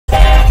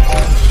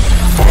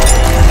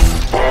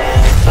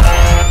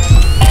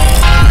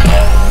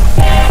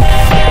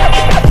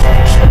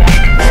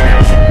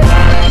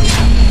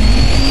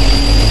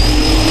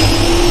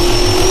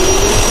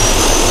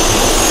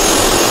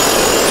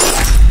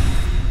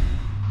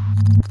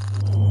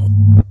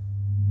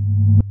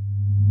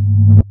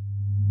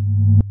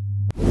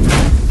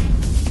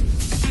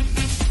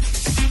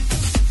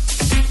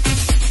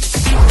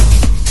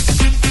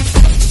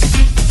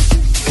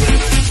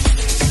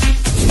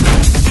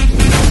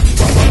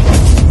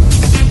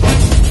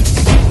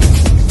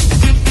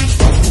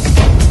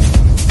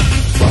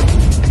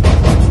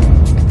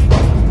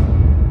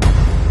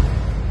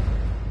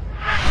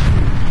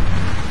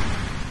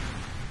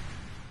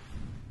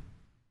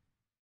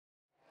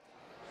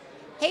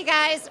Hey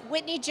guys,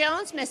 Whitney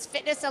Jones, Miss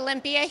Fitness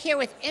Olympia, here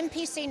with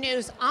NPC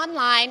News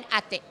Online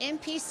at the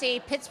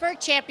NPC Pittsburgh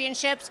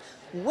Championships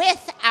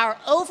with our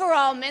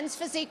overall men's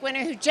physique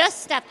winner who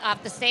just stepped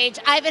off the stage.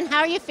 Ivan,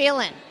 how are you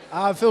feeling?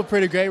 I feel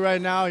pretty great right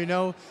now.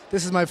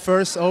 This is my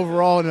first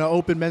overall in an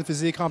open men's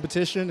physique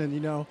competition,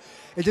 and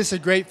it's just a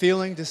great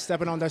feeling just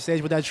stepping on that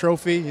stage with that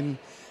trophy and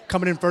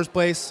coming in first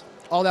place.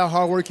 All that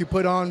hard work you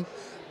put in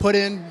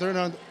during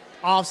the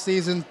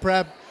off-season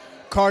prep,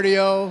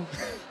 cardio.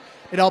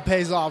 It all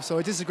pays off, so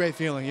it's just a great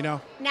feeling,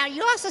 Now,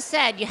 you also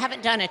said you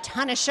haven't done a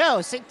ton of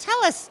shows, so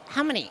tell us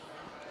how many.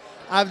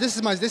 This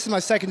is my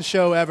second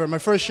show ever. My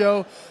first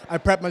show, I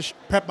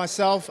prepped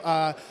myself.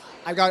 I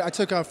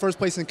took first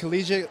place in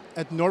collegiate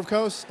at North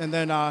Coast, and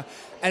then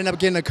ended up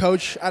getting a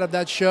coach out of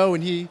that show,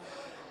 and he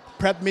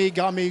prepped me,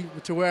 got me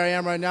to where I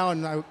am right now,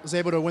 and I was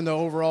able to win the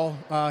overall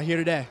here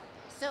today.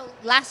 So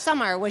last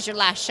summer was your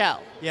last show.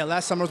 Yeah,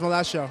 last summer was my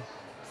last show.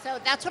 So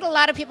that's what a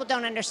lot of people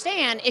don't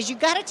understand is you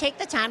got to take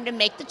the time to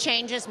make the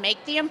changes, make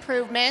the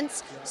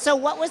improvements. So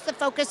what was the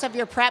focus of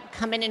your prep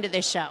coming into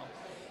this show?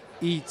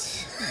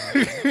 Eat.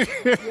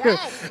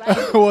 Yes,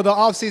 right. Well, the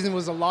off season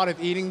was a lot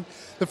of eating.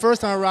 The first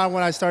time around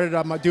when I started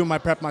doing my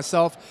prep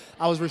myself,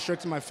 I was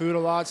restricting my food a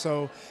lot.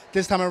 So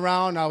this time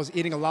around, I was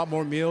eating a lot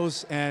more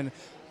meals and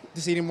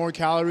just eating more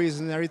calories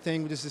and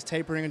everything, just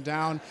tapering it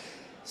down.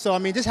 So,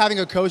 just having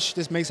a coach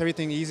just makes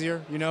everything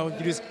easier,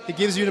 It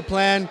gives you the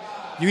plan,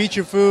 you eat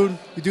your food,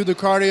 you do the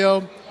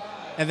cardio,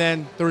 and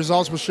then the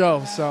results will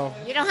show, so.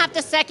 You don't have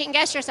to second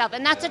guess yourself,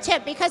 and that's a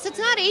tip because it's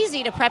not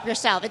easy to prep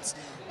yourself. It's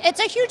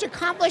a huge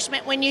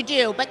accomplishment when you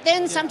do, but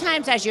then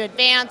sometimes as you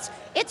advance,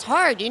 it's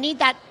hard. You need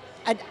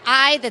an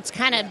eye that's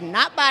kind of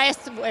not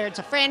biased, where it's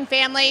a friend,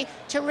 family,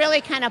 to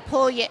really kind of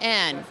pull you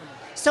in.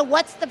 So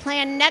what's the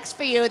plan next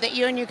for you that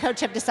you and your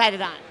coach have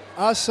decided on?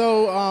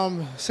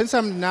 Since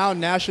I'm now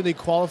nationally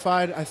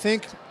qualified, I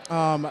think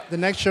the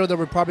next show that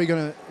we're probably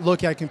going to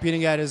look at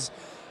competing at is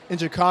in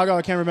Chicago.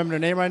 I can't remember the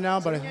name right now,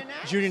 but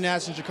Junior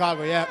Nats in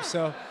Chicago. Yeah.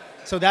 So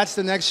that's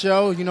the next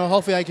show.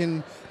 Hopefully I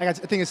think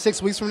it's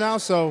 6 weeks from now.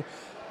 So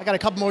I got a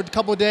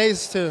couple of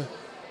days to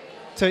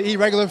eat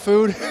regular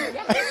food,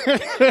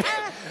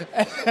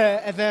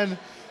 and then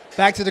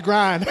back to the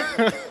grind.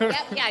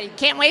 Yeah, you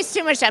can't waste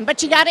too much time,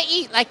 but you got to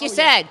eat, like you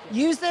said.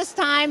 Use this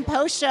time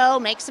post-show,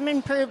 make some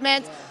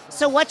improvements.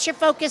 So what's your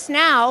focus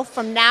now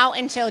from now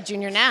until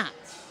Junior Nats?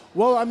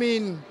 Well,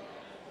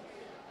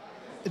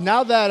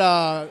 now that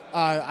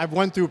I've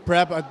went through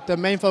prep, the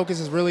main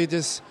focus is really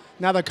just,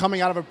 now that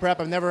coming out of a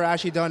prep, I've never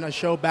actually done a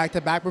show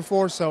back-to-back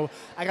before, so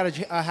I got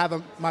to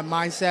have my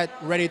mindset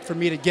ready for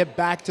me to get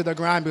back to the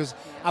grind because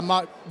I'm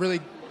not really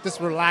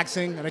just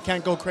relaxing and I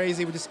can't go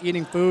crazy with just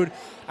eating food.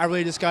 I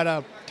really just got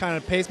to kind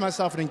of pace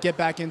myself and then get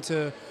back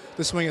into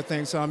the swing of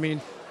things. So,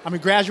 I'm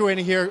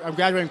graduating here. I'm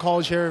graduating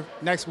college here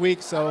next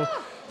week, so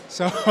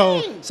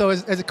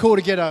it's cool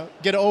to get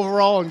an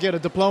overall and get a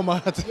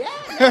diploma.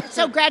 Yeah.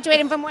 So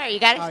graduating from where? You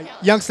got it?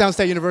 Youngstown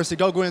State University.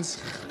 Go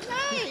Gwins.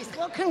 Nice.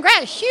 Well,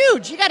 congrats.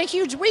 Huge. You got a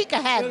huge week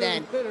ahead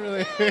then.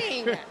 Literally.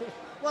 Dang.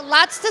 Well,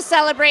 lots to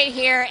celebrate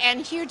here,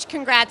 and huge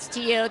congrats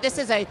to you. This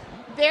is a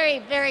very,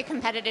 very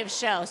competitive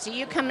show. So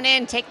you coming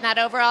in, taking that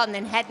overall, and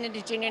then heading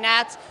into Junior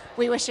Nats.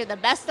 We wish you the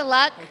best of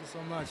luck. Thank you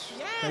so much.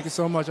 Yes. Thank you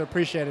so much. I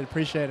appreciate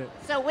it.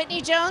 So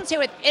Whitney Jones here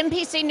with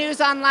NPC News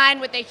Online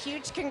with a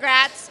huge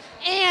congrats.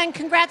 And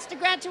congrats to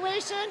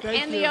graduation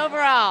Thank and you. the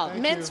overall.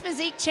 Thank Men's you.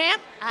 Physique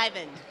champ,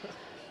 Ivan.